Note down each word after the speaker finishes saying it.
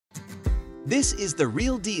This is The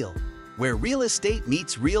Real Deal, where real estate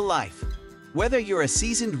meets real life. Whether you're a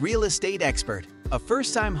seasoned real estate expert, a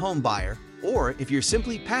first-time home buyer, or if you're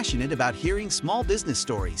simply passionate about hearing small business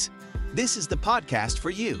stories, this is the podcast for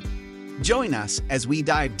you. Join us as we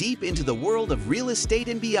dive deep into the world of real estate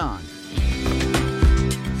and beyond.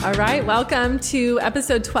 All right, welcome to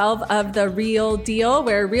episode 12 of The Real Deal,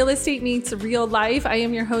 where real estate meets real life. I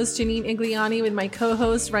am your host, Janine Igliani, with my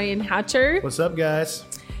co-host, Ryan Hatcher. What's up, guys?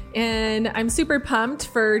 And I'm super pumped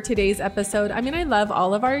for today's episode. I mean, I love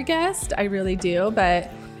all of our guests, I really do,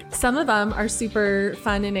 but some of them are super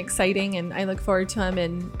fun and exciting, and I look forward to them.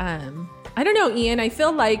 And I don't know, Ian, I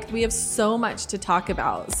feel like we have so much to talk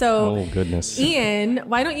about. So, oh, goodness. Ian,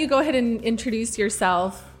 why don't you go ahead and introduce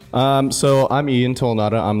yourself? So I'm Ian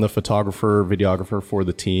Tolenada. I'm the photographer, videographer for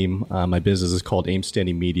the team. My business is called Aim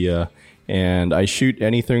Standing Media, and I shoot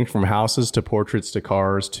anything from houses to portraits to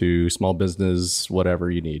cars to small business, whatever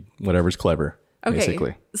you need, whatever's clever,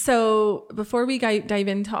 basically. So before we dive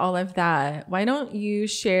into all of that, why don't you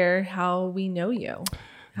share how we know you,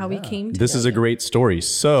 how we came to This is a great story.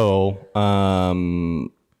 So,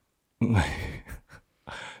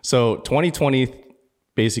 so 2020,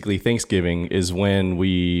 basically Thanksgiving is when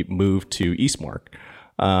we moved to Eastmark.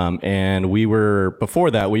 And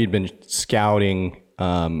before that, we had been scouting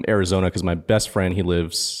Arizona because my best friend,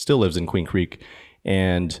 still lives in Queen Creek.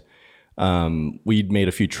 And we'd made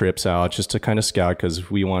a few trips out just to kind of scout because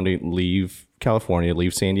we wanted to leave California,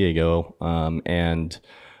 leave San Diego. And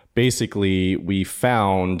basically we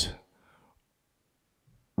found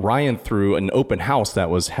Ryan through an open house that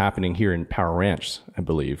was happening here in Power Ranch, I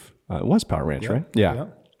believe. It was Power Ranch, right? Yeah.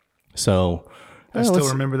 Yep. So I still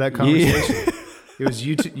remember that conversation. Yeah. It was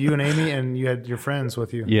you and Amy, and you had your friends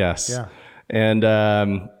with you. Yes. Yeah.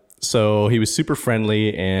 And so he was super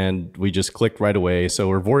friendly, and we just clicked right away. So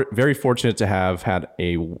we're very fortunate to have had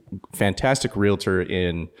a fantastic realtor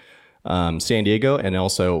in San Diego and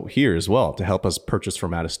also here as well to help us purchase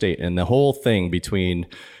from out of state. And the whole thing between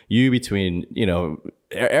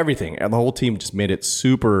everything, and the whole team just made it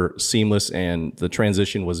super seamless, and the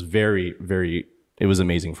transition was very, very, it was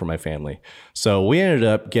amazing for my family. So we ended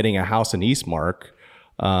up getting a house in Eastmark.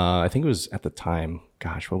 I think it was at the time,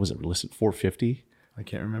 gosh, what was it listed? $450? I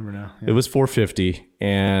can't remember now. Yeah. It was $450,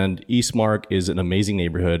 and Eastmark is an amazing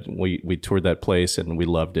neighborhood. We toured that place and we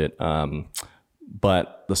loved it.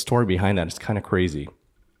 But the story behind that is kind of crazy.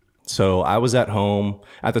 So I was at home.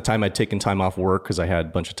 At the time, I'd taken time off work because I had a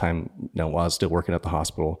bunch of time while I was still working at the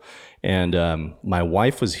hospital. And my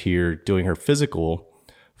wife was here doing her physical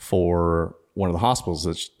for one of the hospitals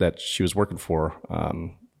that she was working for.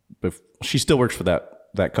 She still works for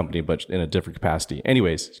that company, but in a different capacity.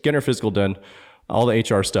 Anyways, getting her physical done, all the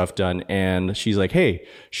HR stuff done. And she's like, hey,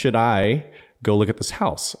 should I go look at this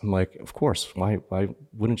house? I'm like, of course. Why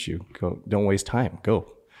wouldn't you go? Don't waste time.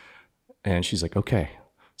 Go. And she's like, okay.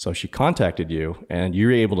 So she contacted you, and you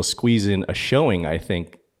were able to squeeze in a showing, I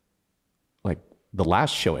think, like the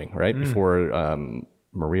last showing, right? Before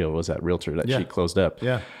Maria was that realtor that she closed up.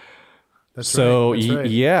 Yeah. That's right.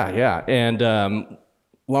 Yeah. And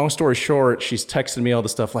long story short, she's texting me all the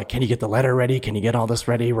stuff like, can you get the letter ready? Can you get all this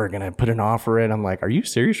ready? We're going to put an offer in. I'm like, are you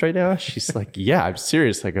serious right now? She's like, yeah, I'm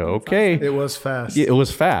serious. I go, okay. It was fast. Yeah, it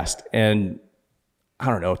was fast. And I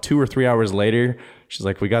don't know, 2 or 3 hours later, she's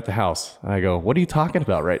like, we got the house. I go, what are you talking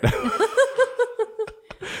about right now?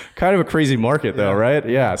 Kind of a crazy market though, right?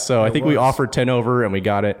 Yeah. So I think we offered 10 over and we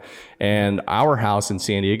got it. And our house in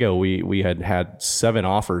San Diego, we had 7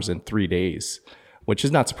 offers in 3 days, which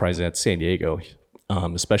is not surprising at San Diego,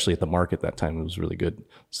 especially at the market that time. It was really good.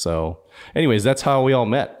 So anyways, that's how we all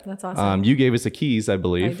met. That's awesome. You gave us the keys, I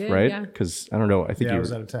believe, I did, right? yeah. Because I don't know. I think I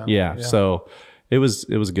was out of town. Yeah. So it was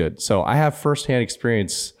good. So I have firsthand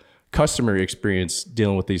experience, customer experience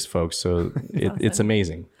dealing with these folks. So it's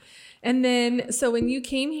amazing. And then, so when you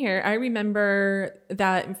came here, I remember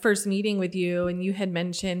that first meeting with you, and you had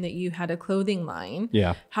mentioned that you had a clothing line.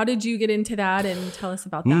 Yeah. How did you get into that, and tell us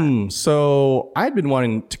about that? So I'd been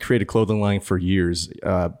wanting to create a clothing line for years,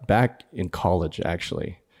 back in college,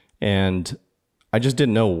 actually. And I just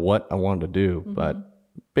didn't know what I wanted to do. But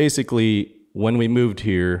basically, when we moved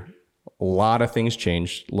here, a lot of things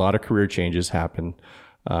changed. A lot of career changes happened.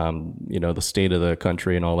 The state of the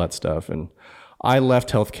country and all that stuff. And I left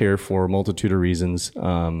healthcare for a multitude of reasons,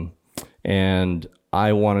 and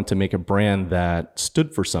I wanted to make a brand that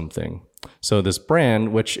stood for something. So this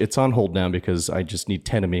brand, which it's on hold now because I just need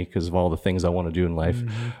 10 of me because of all the things I want to do in life.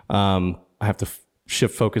 I have to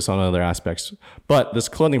shift focus on other aspects. But this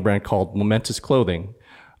clothing brand called Momentous Clothing,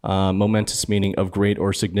 momentous meaning of great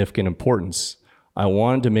or significant importance. I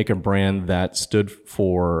wanted to make a brand that stood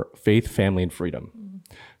for faith, family, and freedom.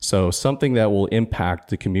 So something that will impact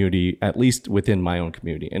the community, at least within my own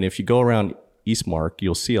community. And if you go around Eastmark,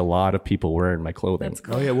 you'll see a lot of people wearing my clothing. That's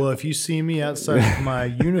cool. Oh yeah. Well, if you see me outside of my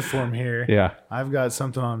uniform here, Yeah. I've got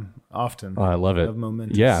something on often. Oh, I love it. Of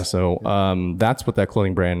momentous. Yeah. So that's what that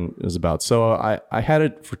clothing brand is about. So I had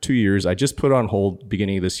it for 2 years. I just put it on hold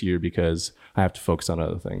beginning of this year because I have to focus on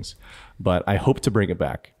other things. But I hope to bring it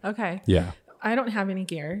back. Okay. Yeah. I don't have any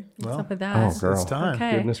gear. What's up with that? Oh, girl. It's time.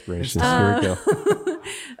 Okay. Goodness gracious. Here we go.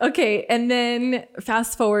 Okay, and then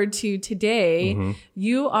fast forward to today,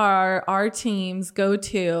 you are our team's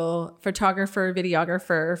go-to photographer,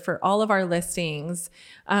 videographer for all of our listings.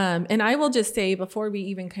 And I will just say before we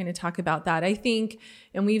even kind of talk about that, I think,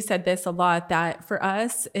 and we've said this a lot, that for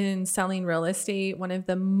us in selling real estate, one of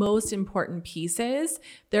the most important pieces,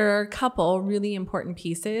 there are a couple really important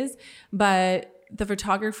pieces, but the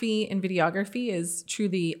photography and videography is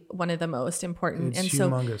truly one of the most important. It's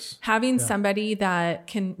humongous. So having somebody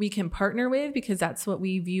that we can partner with, because that's what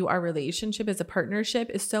we view our relationship as, a partnership,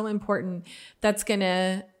 is so important. That's going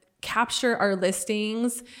to capture our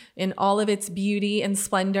listings in all of its beauty and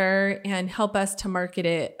splendor and help us to market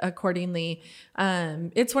it accordingly.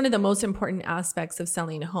 It's one of the most important aspects of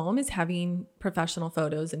selling a home, is having professional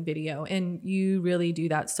photos and video. And you really do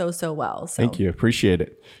that so well. So Thank you. Appreciate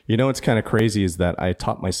it. You know, what's kind of crazy is that I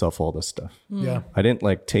taught myself all this stuff. Yeah. I didn't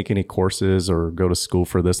like take any courses or go to school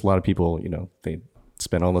for this. A lot of people, you know, they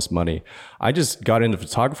spend all this money. I just got into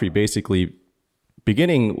photography basically.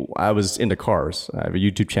 Beginning, I was into cars. I have a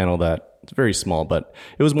YouTube channel that's very small, but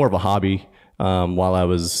it was more of a hobby while I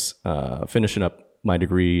was finishing up my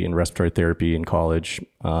degree in respiratory therapy in college.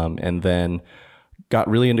 And then got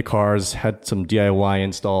really into cars, had some DIY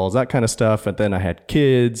installs, that kind of stuff. And then I had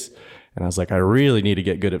kids, and I was like, I really need to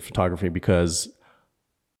get good at photography, because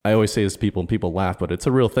I always say this to people and people laugh, but it's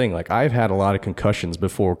a real thing. Like, I've had a lot of concussions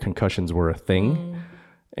before concussions were a thing.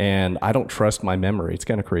 And I don't trust my memory. It's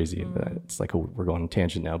kind of crazy. It's like we're going on a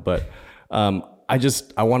tangent now, but I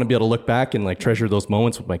want to be able to look back and like treasure those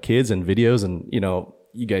moments with my kids and videos. And, you know,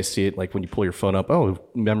 you guys see it like when you pull your phone up, oh,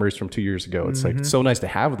 memories from 2 years ago. It's like so nice to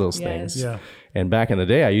have those things. Yeah. And back in the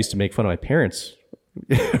day, I used to make fun of my parents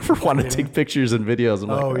for wanting to take pictures and videos. I'm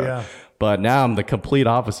like, yeah. But now I'm the complete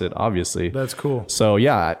opposite, obviously. That's cool. So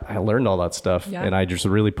yeah, I learned all that stuff, Yeah. and I just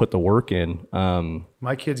really put the work in.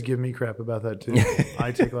 My kids give me crap about that too.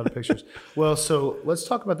 I take a lot of pictures. Well, so let's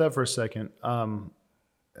talk about that for a second.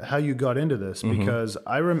 How you got into this, because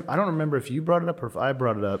I don't remember if you brought it up or if I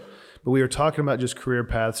brought it up, but we were talking about just career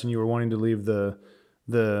paths, and you were wanting to leave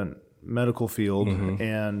the medical field,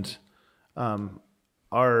 and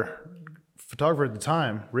our photographer at the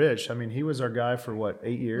time, Rich, I mean, he was our guy for what,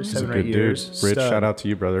 8 years, 7 or 8 years. Rich, Stud. shout out to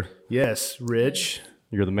you, brother. Yes, Rich.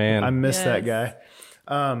 You're the man. I miss that Yes.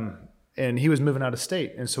 guy. And he was moving out of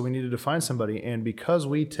state. And so we needed to find somebody. And because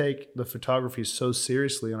we take the photography so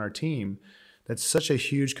seriously on our team, that's such a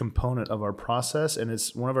huge component of our process. And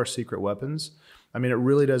it's one of our secret weapons. I mean, it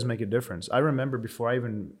really does make a difference. I remember before I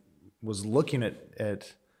even was looking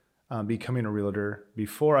at becoming a realtor,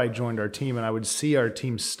 before I joined our team, and I would see our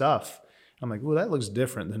team stuff, I'm like, well, that looks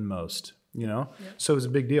different than most, you know? Yeah. So it was a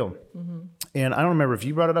big deal. And I don't remember if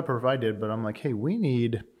you brought it up or if I did, but I'm like, hey, we're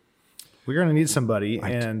going to need somebody.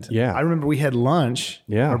 I remember we had lunch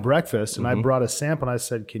or breakfast, and I brought a sample, and I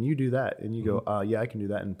said, can you do that? And you go, yeah, I can do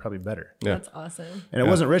that, and probably better. Yeah. That's awesome. And it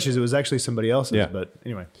wasn't Rich's, it was actually somebody else's. Yeah. But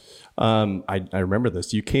anyway. I remember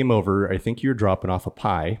this. You came over, I think you were dropping off a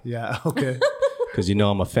pie. Yeah, okay. Because you know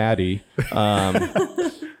I'm a fatty.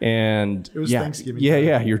 And it was Thanksgiving.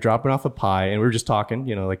 Yeah. You're dropping off a pie, and we were just talking,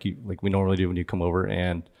 you know, like we normally do when you come over,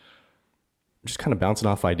 and just kind of bouncing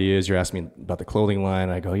off ideas. You're asking me about the clothing line.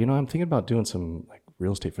 I go, you know, I'm thinking about doing some like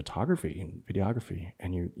real estate photography and videography.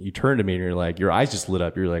 And you turn to me and you're like, your eyes just lit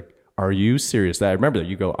up. You're like, are you serious? I remember that.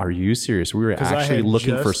 You go, are you serious? We were actually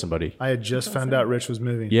looking for somebody. I had just found out Rich was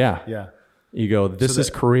moving. Yeah. Yeah. You go, this is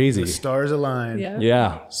crazy. The stars aligned. Yeah.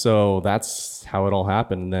 Yeah. So that's how it all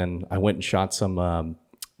happened. And then I went and shot some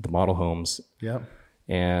the model homes. Yep.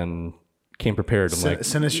 And came prepared. I'm like,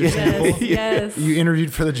 send us your sample. Yes. You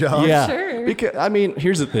interviewed for the job. yeah. Sure. Because I mean,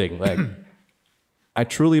 here's the thing. Like, I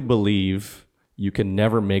truly believe you can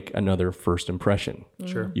never make another first impression.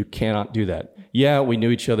 Sure. You cannot do that. Yeah, we knew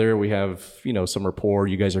each other. We have, you know, some rapport.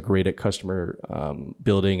 You guys are great at customer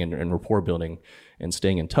building and rapport building and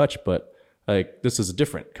staying in touch. But like, this is a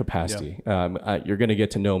different capacity. Yeah. You're going to get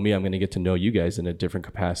to know me. I'm going to get to know you guys in a different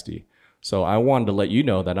capacity. So I wanted to let you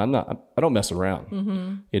know that I don't mess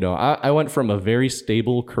around. You know, I went from a very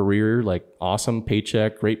stable career, like awesome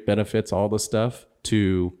paycheck, great benefits, all this stuff,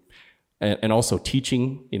 to, and also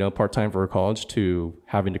teaching, you know, part-time for a college, to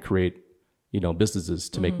having to create businesses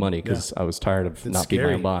to make money because I was tired of not scary. being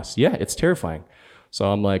my own boss. Yeah, it's terrifying.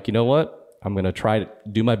 So I'm like, you know what? I'm going to try to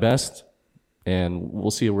do my best and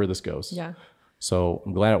we'll see where this goes. Yeah. So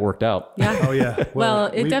I'm glad it worked out. Yeah. Oh yeah. Well,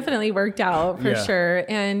 it definitely worked out for Yeah. sure.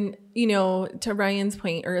 And, to Ryan's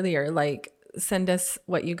point earlier, like, send us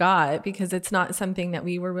what you got, because it's not something that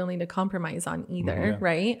we were willing to compromise on either.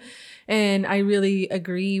 Right. And I really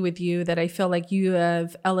agree with you that I feel like you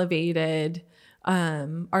have elevated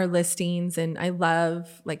our listings, and I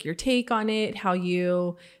love like your take on it, how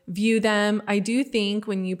you view them. I do think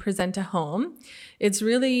when you present a home, it's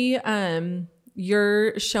really,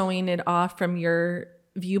 you're showing it off from your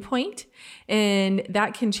viewpoint, and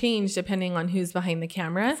that can change depending on who's behind the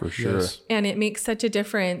camera. For sure. Yes. And it makes such a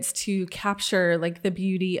difference to capture like the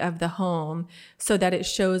beauty of the home so that it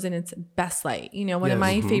shows in its best light. One of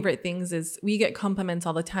my favorite things is we get compliments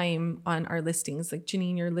all the time on our listings. Like,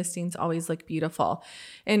 Janine, your listings always look beautiful.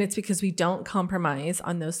 And it's because we don't compromise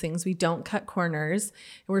on those things. We don't cut corners.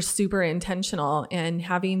 We're super intentional, and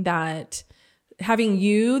having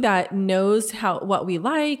you that knows what we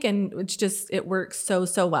like, and it works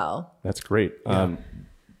so well. That's great.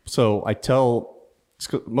 So I tell,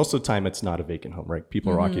 most of the time it's not a vacant home, right?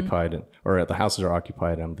 People are occupied or the houses are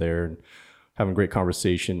occupied. I'm there and having a great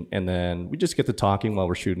conversation. And then we just get to talking while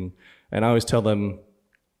we're shooting. And I always tell them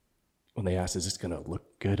when they ask, is this going to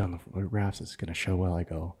look good on the photographs? Is it going to show well? I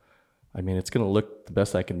go, it's going to look the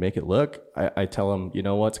best I can make it look. I tell them,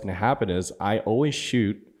 what's going to happen is I always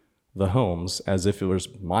shoot the homes as if it was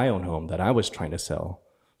my own home that I was trying to sell.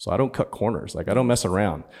 So I don't cut corners. Like, I don't mess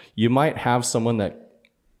around. You might have someone that,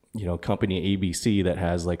 company ABC that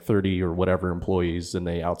has like 30 or whatever employees and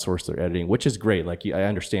they outsource their editing, which is great. Like, I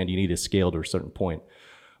understand you need to scale to a certain point.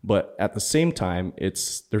 But at the same time,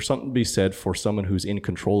 there's something to be said for someone who's in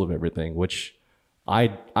control of everything, which I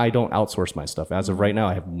don't outsource my stuff. As of right now,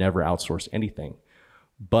 I have never outsourced anything.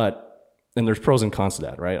 And there's pros and cons to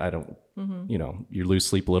that, right? I don't, you lose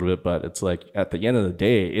sleep a little bit, but it's like at the end of the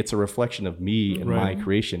day, it's a reflection of me and my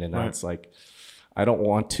creation. And it's like, I don't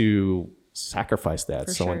want to sacrifice that.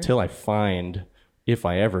 For so sure. until I find, if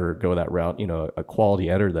I ever go that route, a quality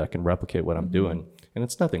editor that can replicate what I'm doing. And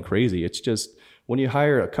it's nothing crazy. It's just when you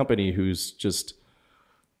hire a company who's just,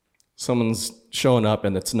 someone's showing up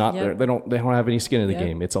and it's not there. They don't have any skin in the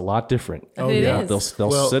game. It's a lot different. Oh, it is.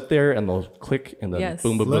 They'll sit there and they'll click and then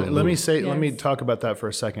boom, boom, boom. Let me talk about that for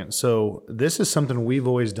a second. So this is something we've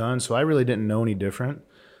always done. So I really didn't know any different.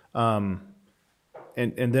 And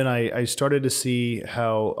then I started to see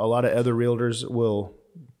how a lot of other realtors will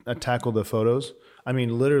tackle the photos.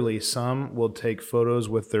 Literally some will take photos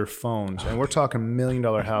with their phones, and we're talking $1 million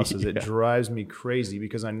houses. It drives me crazy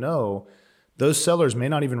because I know those sellers may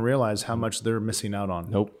not even realize how much they're missing out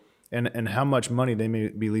on. Nope. And how much money they may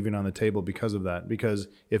be leaving on the table because of that. Because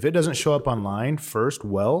if it doesn't show up online first,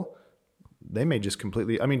 they may just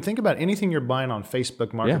completely, think about anything you're buying on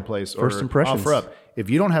Facebook Marketplace or first impressions. OfferUp. If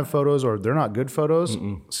you don't have photos or they're not good photos,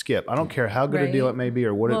 skip. I don't care how good a deal it may be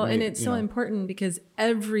or what it may be. Well, and it's so important because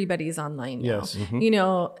everybody's online now. Yes.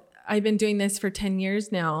 I've been doing this for 10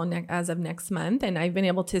 years now, as of next month, and I've been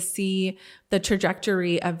able to see the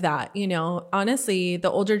trajectory of that. Honestly, the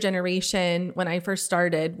older generation, when I first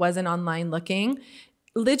started, wasn't online looking.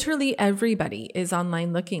 Literally everybody is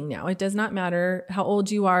online looking now. It does not matter how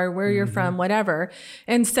old you are, where you're from, whatever.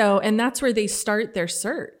 And that's where they start their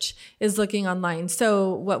search, is looking online.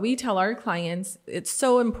 So what we tell our clients, it's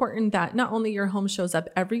so important that not only your home shows up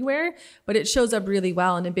everywhere, but it shows up really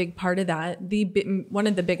well. And a big part of that, one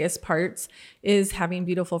of the biggest parts, is having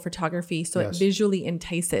beautiful photography. So it visually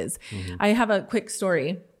entices. I have a quick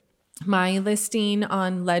story. My listing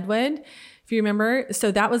on Leadwood, if you remember,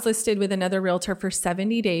 so that was listed with another realtor for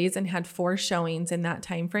 70 days and had 4 showings in that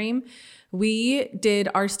time frame. We did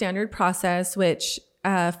our standard process, which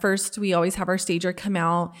first we always have our stager come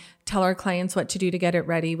out, tell our clients what to do to get it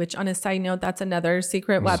ready, which on a side note, that's another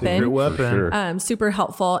secret weapon. Sure. Super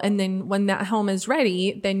helpful. And then when that home is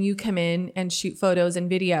ready, then you come in and shoot photos and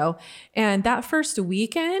video. And that first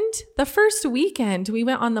weekend we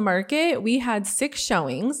went on the market, we had 6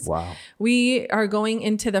 showings. Wow. We are going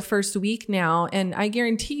into the first week now. And I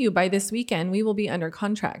guarantee you by this weekend, we will be under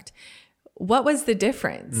contract. What was the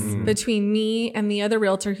difference between me and the other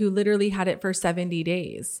realtor who literally had it for 70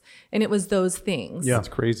 days? And it was those things. Yeah, it's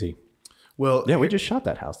crazy. Well, yeah, we just shot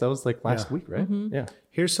that house. That was like last week, right? Yeah.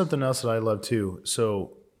 Here's something else that I love too.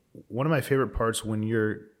 So one of my favorite parts when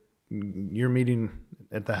you're meeting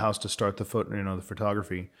at the house to start the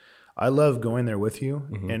photography, I love going there with you.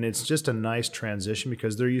 And it's just a nice transition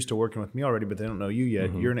because they're used to working with me already, but they don't know you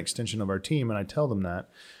yet. You're an extension of our team. And I tell them that,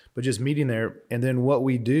 but just meeting there. And then what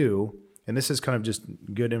we do, and this is kind of just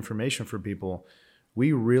good information for people,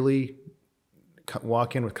 we really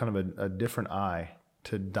walk in with kind of a different eye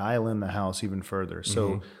to dial in the house even further.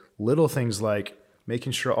 So little things like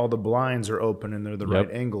making sure all the blinds are open and they're the right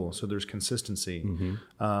angle, so there's consistency.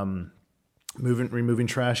 Removing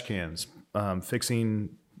trash cans,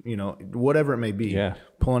 fixing, whatever it may be,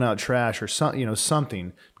 pulling out trash or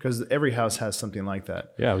something, because every house has something like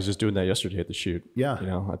that. Yeah, I was just doing that yesterday at the shoot. Yeah,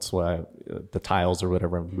 that's why the tiles or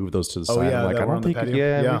whatever, I move those to the side. Yeah, I'm like, I don't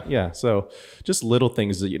think, So just little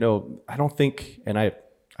things that I don't think, and I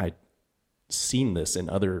seen this in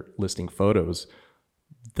other listing photos.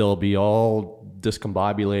 They'll be all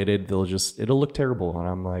discombobulated. It'll look terrible, and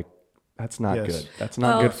I'm like, that's not good. That's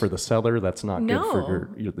not good for the seller. That's not good for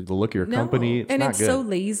the look of your company. It's not good. So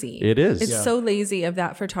lazy. It is. It's so lazy of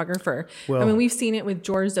that photographer. Well, I mean, we've seen it with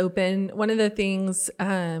drawers open. One of the things,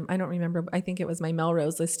 I don't remember, I think it was my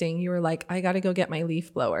Melrose listing. You were like, I got to go get my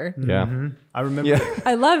leaf blower. Yeah. I remember.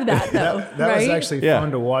 I love that though. That was actually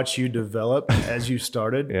fun to watch you develop as you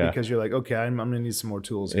started, because you're like, okay, I'm going to need some more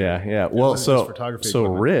tools here. Yeah. Well, so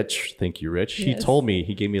equipment. Rich, thank you, Rich. He told me,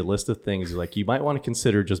 he gave me a list of things. He's like, you might want to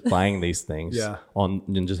consider just buying these things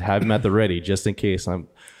and just have them at the ready just in case. I'm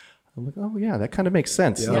like, oh yeah, that kind of makes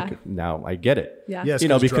sense. Like, now I get it. Yeah. Yes,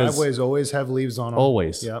 because driveways always have leaves on them.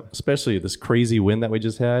 Always. Yep. Especially this crazy wind that we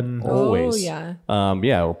just had. Always. Oh yeah.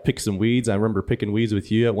 We'll pick some weeds. I remember picking weeds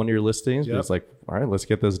with you at one of your listings. But it's like, all right, let's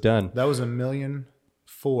get this done. That was $1.4 million.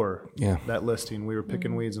 That listing. We were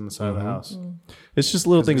picking weeds on the side of the house. It's just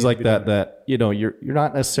little things like that you're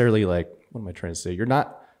not necessarily like, what am I trying to say?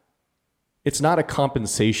 It's not a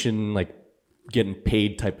compensation like getting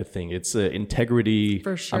paid type of thing. It's an integrity.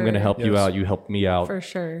 For sure. I'm going to help you out. You help me out. For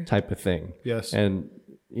sure. Type of thing. Yes. And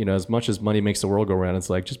as much as money makes the world go round, it's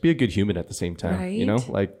like, just be a good human at the same time. Right.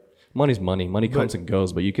 Like money's money. Money comes and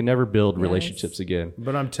goes, but you can never build relationships again.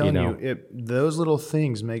 But I'm telling you, those little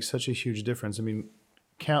things make such a huge difference. I mean,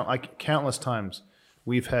 countless times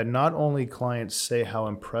we've had not only clients say how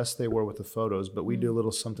impressed they were with the photos, but we do a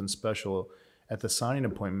little something special at the signing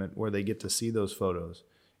appointment where they get to see those photos.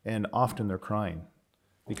 And often they're crying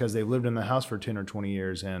because they've lived in the house for 10 or 20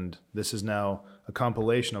 years. And this is now a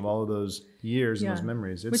compilation of all of those years and those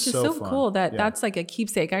memories. It's Which is so fun. cool that that's like a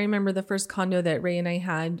keepsake. I remember the first condo that Ray and I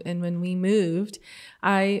had. And when we moved,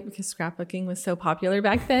 because scrapbooking was so popular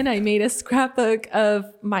back then, I made a scrapbook of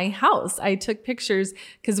my house. I took pictures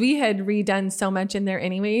because we had redone so much in there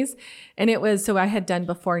anyways. And it was, so I had done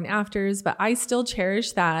before and afters, but I still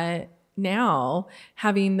cherish that now,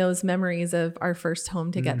 having those memories of our first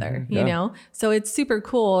home together, you know? So it's super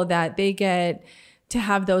cool that they get to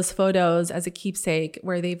have those photos as a keepsake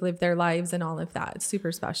where they've lived their lives and all of that. It's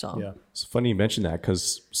super special. Yeah. It's funny you mentioned that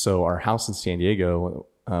because our house in San Diego,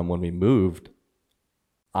 when we moved,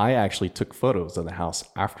 I actually took photos of the house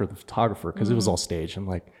after the photographer because it was all staged. I'm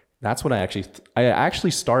like, that's when I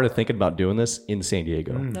actually started thinking about doing this in San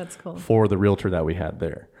Diego. That's cool. For the realtor that we had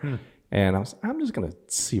there. And I'm just going to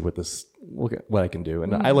see what I can do.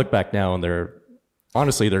 And I look back now and they're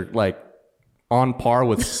like on par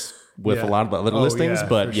with a lot of the other listings,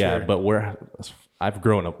 but I've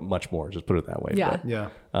grown up much more, just put it that way. Yeah.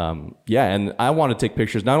 But, and I want to take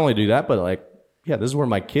pictures, not only do that, but like, this is where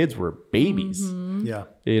my kids were babies. Yeah.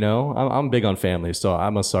 I'm big on family, so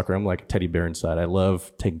I'm a sucker. I'm like a teddy bear inside. I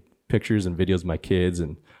love taking pictures and videos of my kids,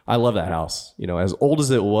 and I love that house. As old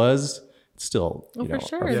as it was, still, for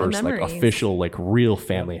sure, our first like official, like real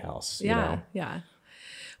family house. Yeah.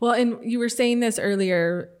 Well, and you were saying this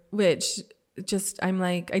earlier, which just, I'm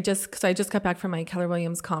like, because I just got back from my Keller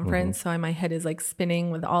Williams conference. So my head is like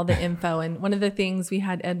spinning with all the info. And one of the things we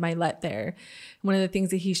had Ed Milet there, one of the things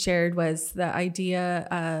that he shared was the idea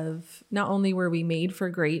of not only were we made for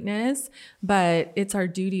greatness, but it's our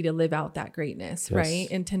duty to live out that greatness, right?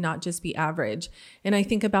 And to not just be average. And I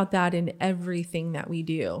think about that in everything that we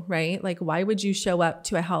do, right? Like, why would you show up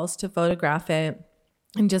to a house to photograph it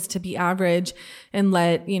and just to be average and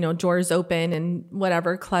let, drawers open and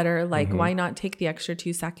whatever clutter? Like, why not take the extra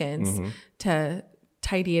 2 seconds to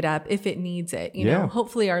tidy it up if it needs it? You know,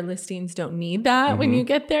 hopefully our listings don't need that when you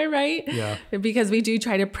get there, right? Yeah. Because we do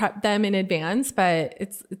try to prep them in advance, but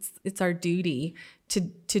it's our duty to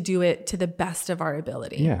do it to the best of our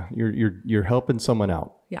ability. Yeah, you're helping someone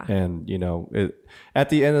out. Yeah. And at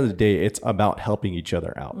the end of the day, it's about helping each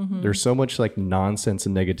other out. There's so much like nonsense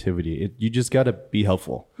and negativity. You just got to be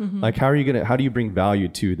helpful. Like, how do you bring value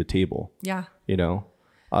to the table? Yeah.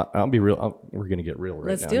 I'll be real. We're going to get real right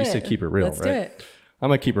Let's now. do You it. said keep it real, Let's right? do it. I'm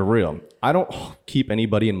going to keep it real. I don't keep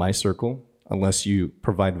anybody in my circle unless you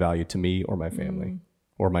provide value to me or my family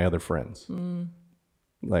or my other friends.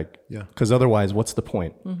 Like, because otherwise, what's the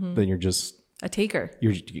point? Then you're just a taker.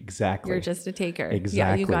 You're You're just a taker. Exactly.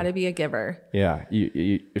 Yeah, you got to be a giver. Yeah.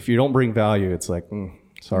 You, if you don't bring value, it's like,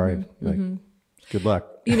 sorry, like, good luck.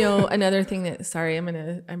 You know, another thing that, sorry,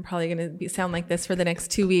 I'm probably going to sound like this for the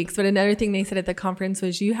next 2 weeks, but another thing they said at the conference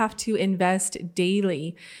was you have to invest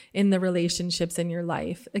daily in the relationships in your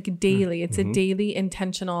life, like daily. It's a daily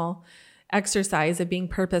intentional exercise of being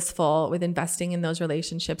purposeful with investing in those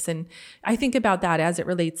relationships. And I think about that as it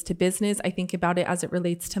relates to business. I think about it as it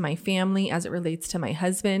relates to my family, as it relates to my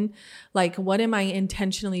husband. Like, what am I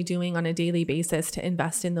intentionally doing on a daily basis to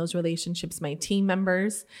invest in those relationships, my team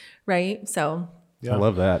members, right? So I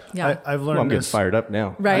love that. yeah, I've learned I'm getting this. fired up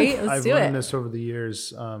now. right? I've learned this over the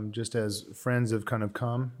years, just as friends have kind of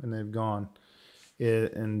come and they've gone.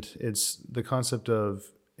 And it's the concept of,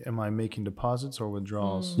 am I making deposits or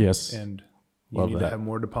withdrawals? Yes. And you Love need that. to have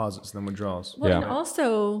more deposits than withdrawals. Well, Yeah. and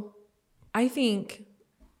also, I think,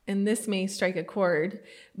 and this may strike a chord,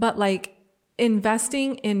 but like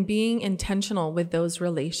investing in being intentional with those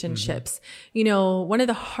relationships. You know, one of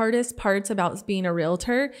the hardest parts about being a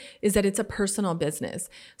realtor is that it's a personal business.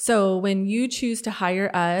 So when you choose to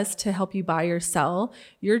hire us to help you buy or sell,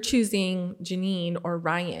 you're choosing Janine or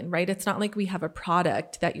Ryan, right? It's not like we have a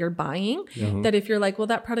product that you're buying that if you're like, well,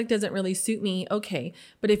 that product doesn't really suit me. Okay.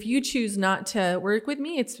 But if you choose not to work with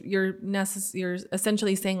me, you're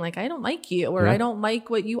essentially saying like, I don't like you, or I don't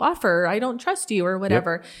like what you offer. I don't trust you, or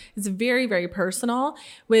whatever. It's very, very personal,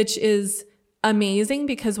 which is amazing,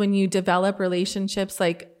 because when you develop relationships,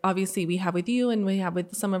 like obviously we have with you and we have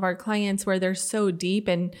with some of our clients, where they're so deep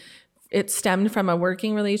and it stemmed from a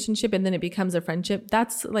working relationship and then it becomes a friendship,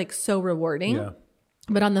 that's like so rewarding. Yeah.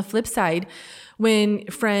 But on the flip side, when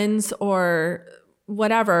friends or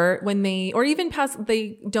whatever, when they, or even past,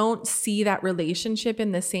 they don't see that relationship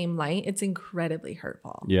in the same light, it's incredibly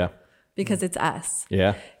hurtful. Yeah. Because it's us.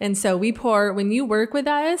 Yeah. And so when you work with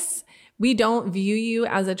us, we don't view you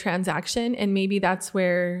as a transaction. And maybe that's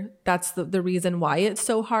the reason why it's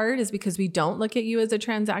so hard, is because we don't look at you as a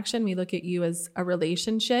transaction. We look at you as a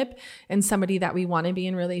relationship and somebody that we want to be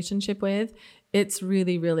in relationship with. It's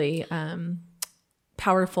really, really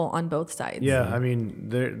powerful on both sides. Yeah, I mean,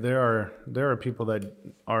 there are people that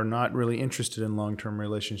are not really interested in long-term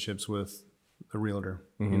relationships with a realtor,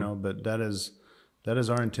 you know, but that is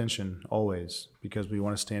our intention always, because we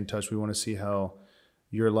want to stay in touch. We want to see how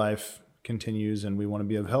your life continues, and we want to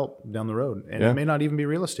be of help down the road. And it may not even be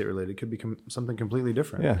real estate related. It could be something completely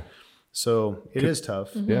different. Yeah. So it is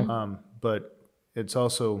tough. Yeah. But it's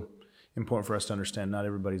also important for us to understand not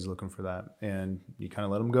everybody's looking for that. And you kind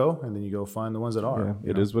of let them go, and then you go find the ones that are.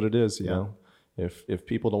 Yeah. It is what it is, you know. If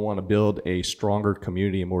people don't want to build a stronger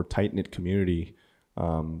community, a more tight-knit community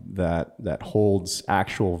that holds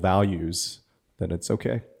actual values, then it's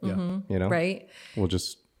okay. Yeah. You know? Right. We'll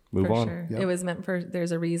just move For on. sure. Yep. It was meant for,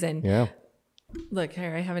 there's a reason. Yeah. Look,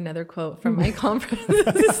 here, I have another quote from my conference.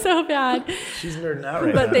 This is so bad. She's nerding out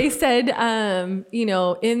right But now. they said, you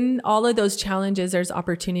know, in all of those challenges, there's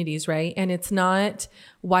opportunities, right? And it's not,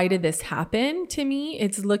 why did this happen to me?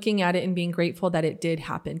 It's looking at it and being grateful that it did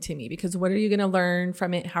happen to me, because what are you going to learn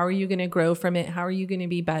from it? How are you going to grow from it? How are you going to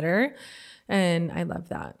be better? And I love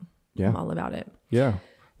that. Yeah. I'm all about it. Yeah.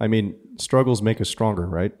 I mean, struggles make us stronger,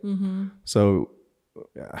 right? So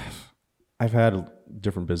I've had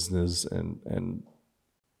different business, and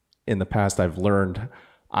in the past I've learned,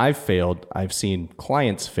 I've failed, I've seen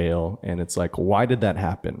clients fail, and it's like, why did that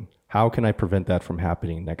happen? How can I prevent that from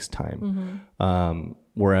happening next time?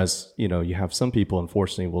 Whereas, you know, you have some people,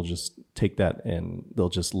 unfortunately, will just take that and they'll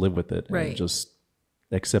just live with it Right. and just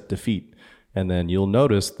accept defeat. And then you'll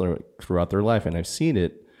notice throughout their life, and I've seen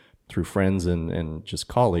it through friends and just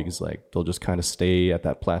colleagues, like they'll just kind of stay at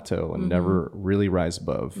that plateau and never really rise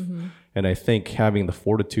above. And I think having the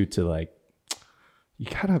fortitude to like, you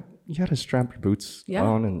gotta strap your boots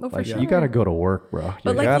on, and for like sure. you gotta go to work, bro.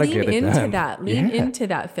 But You like gotta lean get it into done. that, lean into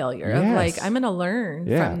that failure of like, I'm going to learn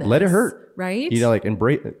from this. Let it hurt. Right? You know, like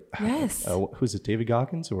embrace it. Yes. Who's it, David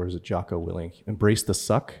Goggins, or is it Jocko Willing? Embrace the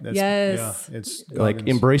suck. Yes. Yeah, it's Like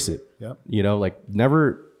Goggins. embrace it. Yep. You know, like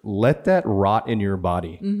never let that rot in your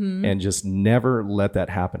body, and just never let that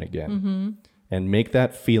happen again. And make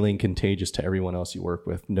that feeling contagious to everyone else you work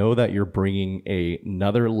with. Know that you're bringing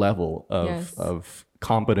another level of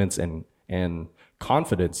competence and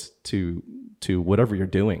confidence to whatever you're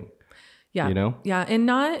doing. Yeah. You know? Yeah. And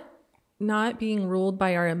not being ruled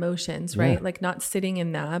by our emotions, right? Like not sitting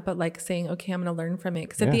in that, but like saying, okay, I'm going to learn from it.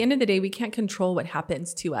 Because at the end of the day, we can't control what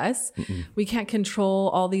happens to us. We can't control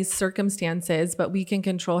all these circumstances, but we can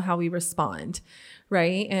control how we respond,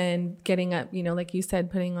 right? And getting up, you know, like you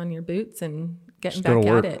said, putting on your boots and getting Just go back to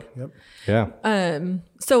at work. it. Yep. Yeah.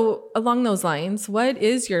 So along those lines, what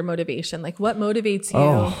is your motivation? Like what motivates you?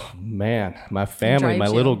 Oh man, my family, my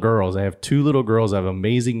drives you? little girls. I have 2 little girls. I have an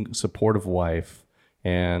amazing, supportive wife,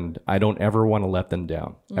 and I don't ever want to let them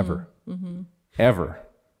down, ever, ever.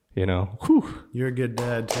 You know, whew, You're a good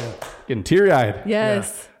dad too. getting teary eyed.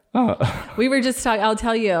 Yes. We were just talking, I'll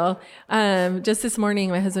tell you, just this morning,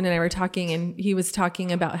 my husband and I were talking, and he was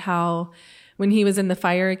talking about how when he was in the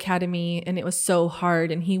fire academy and it was so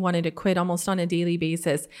hard and he wanted to quit almost on a daily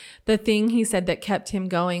basis, the thing he said that kept him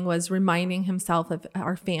going was reminding himself of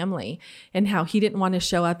our family and how he didn't want to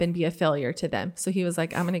show up and be a failure to them. So he was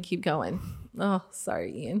like, I'm going to keep going. Oh,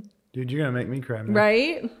 sorry, Ian. Dude, you're going to make me cry, man.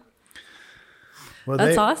 Right? Well,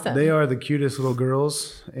 That's awesome. They are the cutest little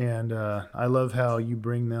girls, and I love how you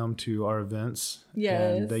bring them to our events.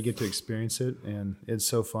 Yes. And they get to experience it, and it's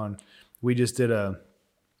so fun. We just did a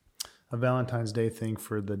Valentine's Day thing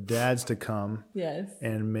for the dads to come Yes.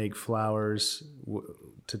 and make flowers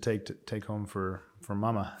to take home for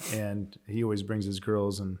mama. And he always brings his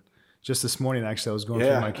girls. And just this morning, actually, I was going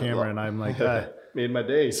through my camera, and I'm like, Made my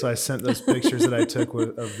day. so I sent those pictures that I took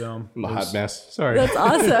of them. I'm a hot mess. Sorry. That's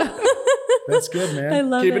awesome. That's good, man. I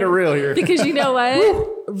love Keeping it real here. Because you know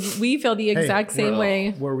what? We feel the exact same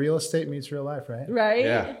way. Where real estate meets real life, right? Right?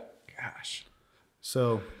 Yeah. Gosh.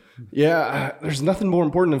 So Yeah. There's nothing more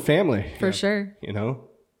important than family. For sure. You know,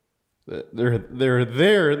 they're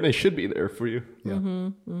there and they should be there for you. yeah.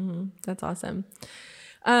 That's awesome.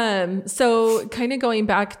 So kind of going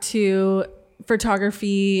back to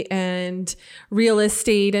photography and real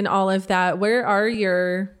estate and all of that, where are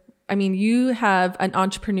your, I mean, you have an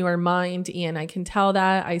entrepreneur mind, Ian. I can tell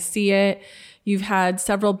that. I see it. You've had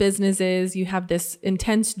several businesses. You have this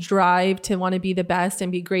intense drive to want to be the best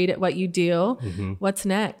and be great at what you do. What's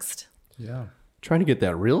next? Yeah. Trying to get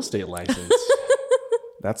that real estate license.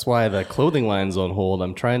 That's why the clothing line's on hold.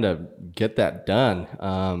 I'm trying to get that done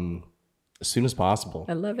as soon as possible.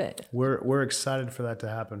 I love it. We're excited for that to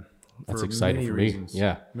happen. That's for exciting many for reasons. me.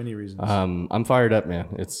 Yeah. Many reasons. I'm fired up, man.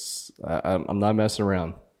 I'm not messing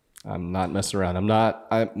around. I'm not messing around.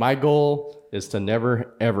 My goal is to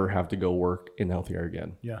never, ever have to go work in healthcare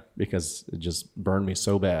again. Yeah. Because it just burned me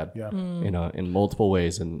so bad. Yeah. You know, in multiple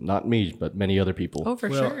ways, and not me, but many other people. Oh, for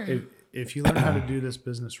Well, sure. if you learn how to do this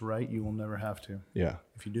business right, you will never have to. Yeah.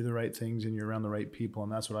 If you do the right things and you're around the right people,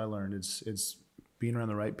 and that's what I learned. It's being around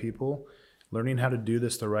the right people, learning how to do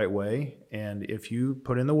this the right way. And if you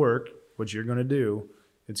put in the work, what you're going to do,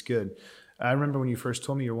 it's good. I remember when you first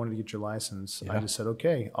told me you wanted to get your license, I just said,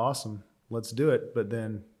 okay, awesome, let's do it. But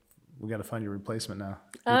then we got to find your replacement now.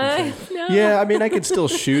 No. Yeah, I mean, I could still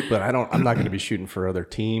shoot, but I'm not going to be shooting for other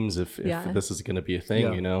teams if this is going to be a thing,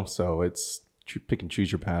 Yeah. you know. So it's pick and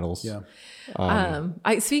choose your battles. Yeah.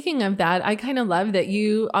 Speaking of that, I kind of love that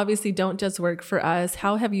you obviously don't just work for us.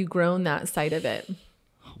 How have you grown that side of it?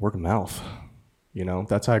 Word of mouth. You know,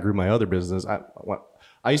 that's how I grew my other business.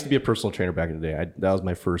 I used to be a personal trainer back in the day. That was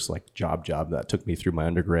my first like job that took me through my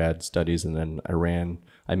undergrad studies, and then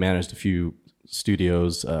I managed a few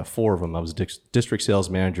studios, 4 of them. I was district sales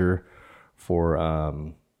manager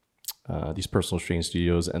for these personal training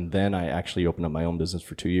studios, and then I actually opened up my own business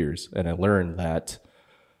for 2 years. And I learned that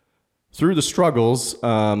through the struggles,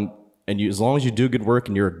 as long as you do good work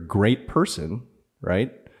and you're a great person,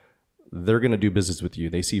 right? They're going to do business with you.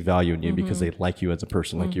 They see value in you because they like you as a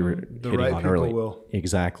person, like you were hitting right on people early. will.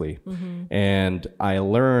 Exactly. And I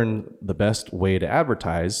learned the best way to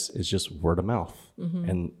advertise is just word of mouth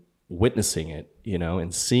and witnessing it, you know,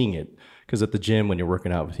 and seeing it. Because at the gym, when you're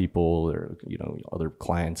working out with people or, you know, other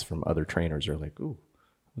clients from other trainers are like, ooh,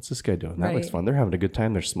 what's this guy doing? That looks fun. They're having a good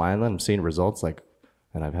time. They're smiling. I'm seeing results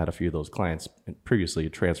and I've had a few of those clients previously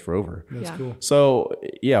transfer over. That's cool. So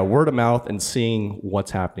yeah, word of mouth and seeing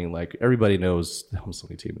what's happening. Like everybody knows the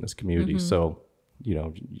homeschooling team in this community. So, you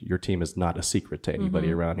know, your team is not a secret to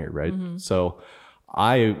anybody around here, right? So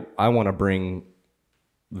I want to bring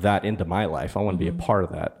that into my life. I want to be a part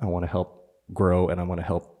of that. I want to help grow, and I want to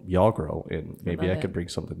help y'all grow. And maybe I could bring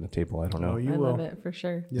something to the table. I don't know. You I will. love it for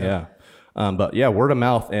sure. Yeah. But yeah, word of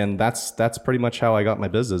mouth. And that's pretty much how I got my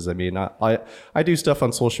business. I mean, I do stuff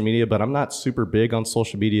on social media, but I'm not super big on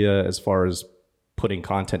social media as far as putting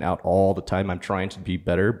content out all the time. I'm trying to be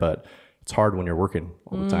better, but it's hard when you're working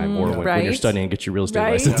all the time or when you're studying and get your real estate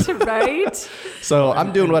license. Right. So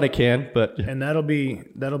I'm doing what I can, but And that'll be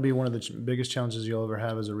one of the biggest challenges you'll ever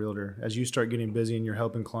have as a realtor. As you start getting busy and you're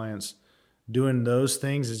helping clients, doing those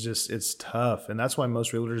things it's tough. And that's why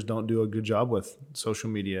most realtors don't do a good job with social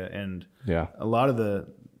media and a lot of the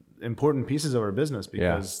important pieces of our business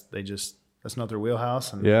because that's not their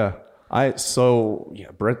wheelhouse. And yeah.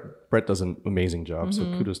 Brett does an amazing job. So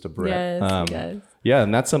kudos to Brett. Yes, yes. Yeah,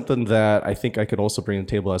 and that's something that I think I could also bring to the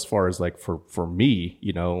table as far as like for me,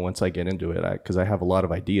 once I get into it, because I have a lot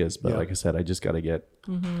of ideas, but like I said, I just got to get,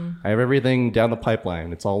 I have everything down the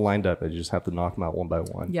pipeline. It's all lined up. I just have to knock them out one by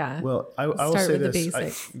one. Yeah. Well, I will Start say with the this.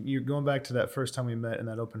 basics. You're going back to that first time we met in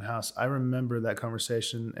that open house. I remember that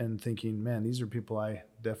conversation and thinking, man, these are people I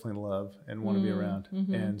definitely love and want to be around.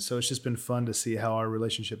 And so it's just been fun to see how our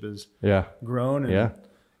relationship has grown. And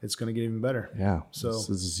it's going to get even better. Yeah. So this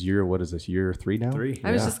is year 3 now? 3.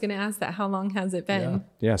 I was just going to ask that. How long has it been?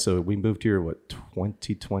 Yeah. So we moved here,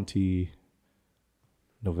 2020,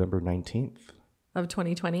 November 19th? Of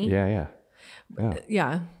 2020? Yeah.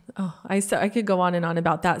 Yeah. Oh, I could go on and on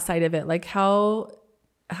about that side of it. Like how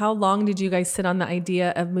long did you guys sit on the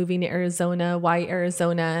idea of moving to Arizona? Why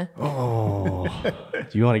Arizona? Oh,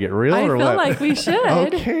 do you want to get real I or feel what? like we should.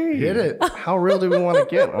 Okay. Hit it. How real do we want to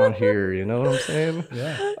get on here? You know what I'm saying?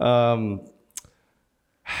 Yeah.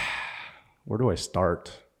 Where do I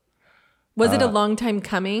start? Was it a long time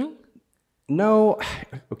coming? No.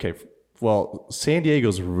 Okay. Well, San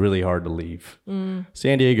Diego's really hard to leave.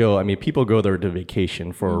 San Diego, I mean, people go there to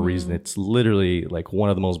vacation for a reason. It's literally like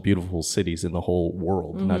one of the most beautiful cities in the whole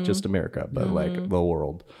world, not just America, but like the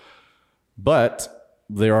world. But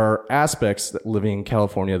there are aspects that living in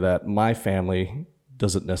California that my family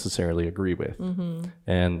doesn't necessarily agree with.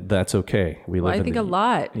 And that's okay. I think a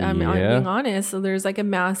lot. I'm being honest. So there's like a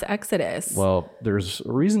mass exodus. Well, there's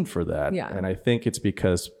a reason for that. Yeah. And I think it's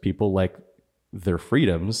because people like their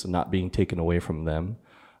freedoms not being taken away from them.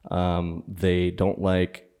 They don't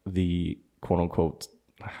like the quote unquote,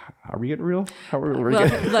 are we getting real?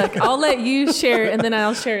 Look, I'll let you share and then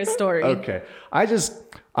I'll share a story. Okay.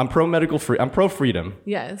 I'm pro medical free. I'm pro freedom.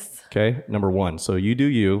 Yes. Okay. Number 1. So you do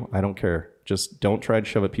you. I don't care. Just don't try to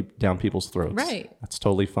shove it down people's throats. Right. That's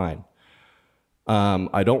totally fine.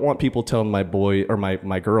 I don't want people telling my boy or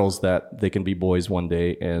my girls that they can be boys one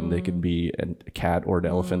day and they can be a cat or an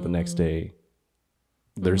elephant the next day.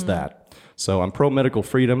 There's that. So I'm pro medical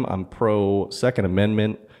freedom. I'm pro Second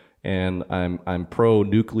Amendment, and I'm pro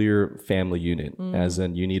nuclear family unit, as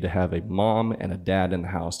in you need to have a mom and a dad in the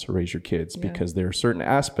house to raise your kids because there are certain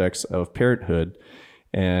aspects of parenthood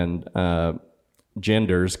and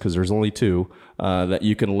genders, because there's only 2 that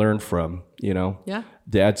you can learn from. Yeah.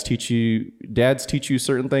 Dads teach you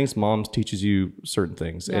certain things. Moms teaches you certain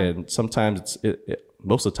things, and sometimes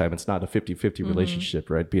most of the time it's not a 50-50 relationship,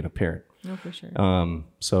 right? Being a parent. No, for sure.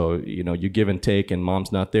 So, you give and take, and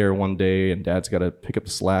mom's not there one day and dad's got to pick up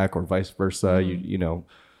the slack or vice versa,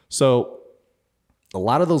 So a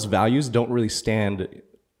lot of those values don't really stand,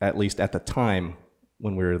 at least at the time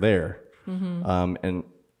when we were there. And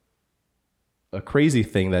a crazy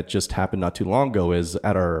thing that just happened not too long ago is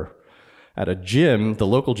at a gym, the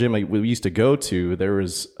local gym we used to go to, there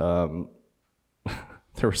was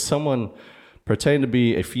someone pretending to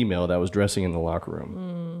be a female that was dressing in the locker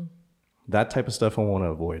room. That type of stuff I want to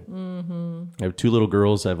avoid. I have 2 little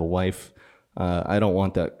girls. I have a wife. I don't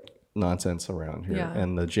want that nonsense around here. Yeah.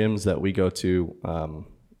 And the gyms that we go to,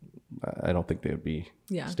 I don't think they would be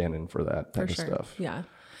standing for that type of stuff. Yeah.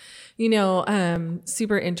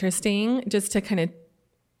 Super interesting just to kind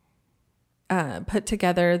of put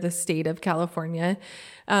together the state of California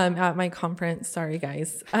at my conference. Sorry,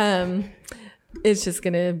 guys. It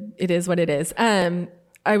is what it is.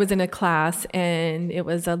 I was in a class and it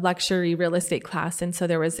was a luxury real estate class. And so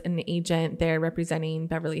there was an agent there representing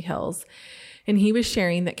Beverly Hills. And he was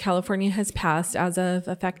sharing that California has passed, as of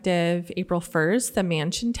effective April 1st, the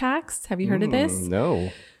mansion tax. Have you heard of this?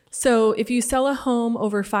 No. So if you sell a home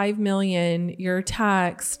over $5 million, you're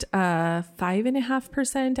taxed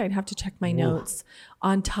 5.5%. I'd have to check my notes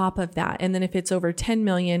on top of that. And then if it's over 10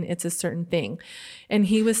 million, it's a certain thing. And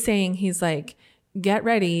he was saying, he's like, get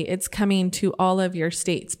ready. It's coming to all of your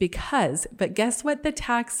states but guess what the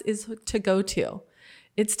tax is to go to?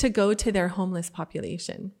 It's to go to their homeless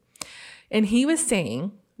population. And he was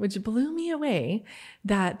saying, which blew me away,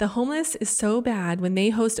 that the homeless is so bad when they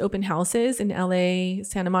host open houses in LA,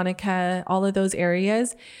 Santa Monica, all of those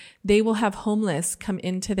areas, they will have homeless come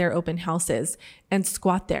into their open houses and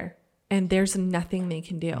squat there. And there's nothing they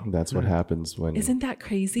can do. That's what happens when... Isn't that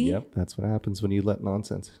crazy? Yep, that's what happens when you let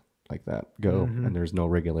nonsense like that go and there's no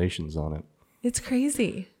regulations on it. It's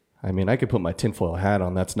crazy. I mean, I could put my tinfoil hat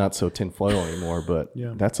on. That's not so tinfoil anymore, but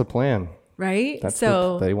that's a plan. Right?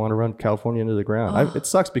 They want to run California into the ground. It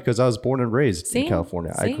sucks because I was born and raised in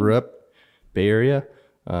California. I grew up Bay Area,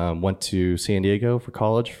 went to San Diego for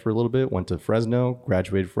college for a little bit, went to Fresno,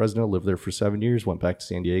 graduated Fresno, lived there for 7 years, went back to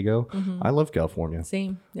San Diego. I love California.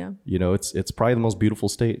 Same. Yeah. It's probably the most beautiful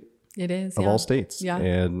state It is of all states. Yeah.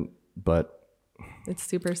 And but It's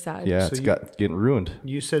super sad. yeah, So getting ruined.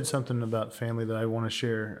 You said something about family that I want to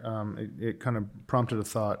share. It kind of prompted a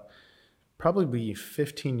thought. Probably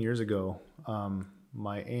 15 years ago,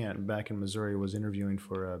 my aunt back in Missouri was interviewing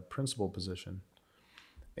for a principal position.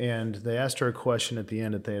 And they asked her a question at the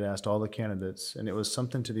end that they had asked all the candidates. And it was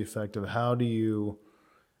something to the effect of, how do you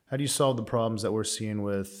solve the problems that we're seeing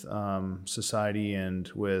with society and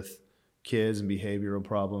with kids and behavioral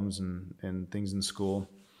problems and things in school?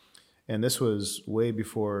 And this was way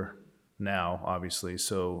before now, obviously.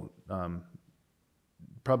 So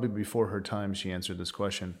probably before her time, she answered this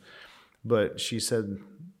question. But she said,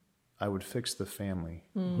 I would fix the family.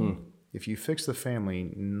 Mm-hmm. If you fix the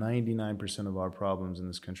family, 99% of our problems in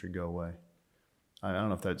this country go away. I don't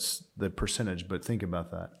know if that's the percentage, but think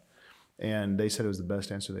about that. And they said it was the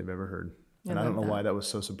best answer they've ever heard. And I don't know why that was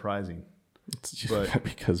so surprising. It's just but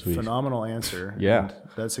because phenomenal answer. Yeah. And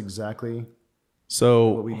that's exactly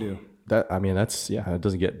what we do. It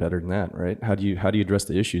doesn't get better than that, right? How do you address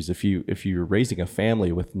the issues? If you're raising a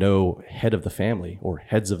family with no head of the family or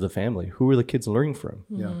heads of the family, who are the kids learning from?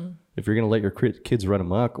 Yeah. If you're going to let your kids run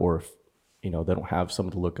amok, or if they don't have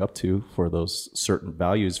someone to look up to for those certain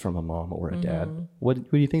values from a mom or a dad,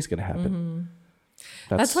 what do you think is going to happen?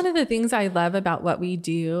 That's one of the things I love about what we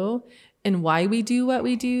do. And why we do what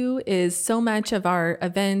we do is so much of our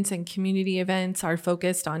events and community events are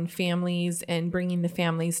focused on families and bringing the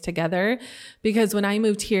families together. Because when I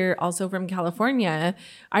moved here, also from California,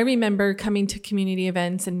 I remember coming to community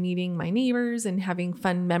events and meeting my neighbors and having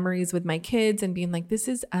fun memories with my kids and being like, this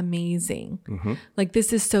is amazing. Mm-hmm. Like,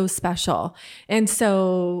 this is so special. And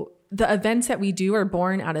so the events that we do are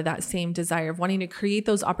born out of that same desire of wanting to create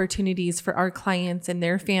those opportunities for our clients and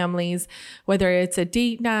their families, whether it's a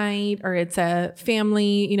date night or it's a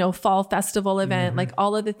family, fall festival event, like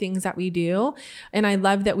all of the things that we do. And I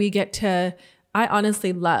love that I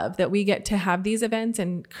honestly love that we get to have these events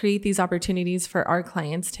and create these opportunities for our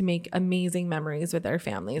clients to make amazing memories with their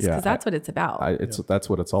families, because that's what it's about. That's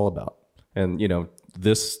what it's all about. And,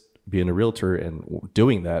 this being a realtor and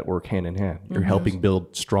doing that work hand in hand. You're helping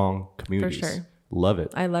build strong communities. For sure. Love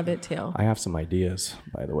it. I love it too. I have some ideas,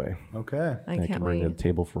 by the way. Okay. I can't can bring wait. to the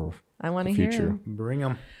table for I want the to hear future. 'em. Bring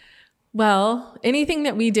them. Well, anything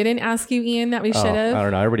that we didn't ask you, Ian, that we should have? I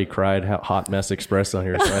don't know. I already cried Hot Mess Express on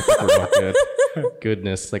here, so I think we're all good.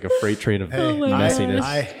 Goodness, like a freight train of messiness.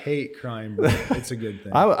 I hate crime, but it's a good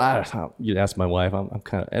thing. You'd ask my wife. I'm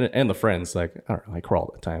kind of, and the friends, like, I don't know, I cry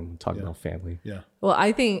all the time talking about family. Yeah. Well,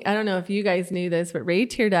 I don't know if you guys knew this, but Ray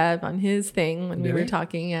teared up on his thing when we were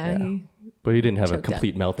talking. Yeah. But he didn't have a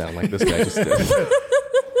complete meltdown like this guy just did.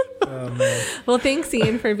 Well, thanks,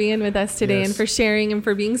 Ian, for being with us today and for sharing and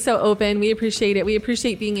for being so open. We appreciate it. We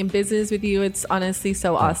appreciate being in business with you. It's honestly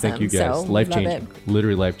so awesome. Thank you, guys. So, life-changing.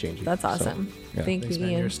 Literally life-changing. That's awesome. So, yeah. Thanks, you,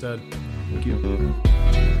 Ian. You're a stud. Thank you.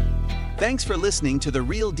 Thanks for listening to The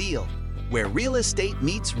Real Deal, where real estate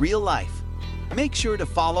meets real life. Make sure to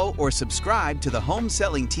follow or subscribe to the Home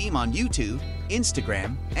Selling Team on YouTube,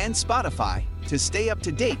 Instagram, and Spotify to stay up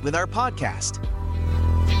to date with our podcast.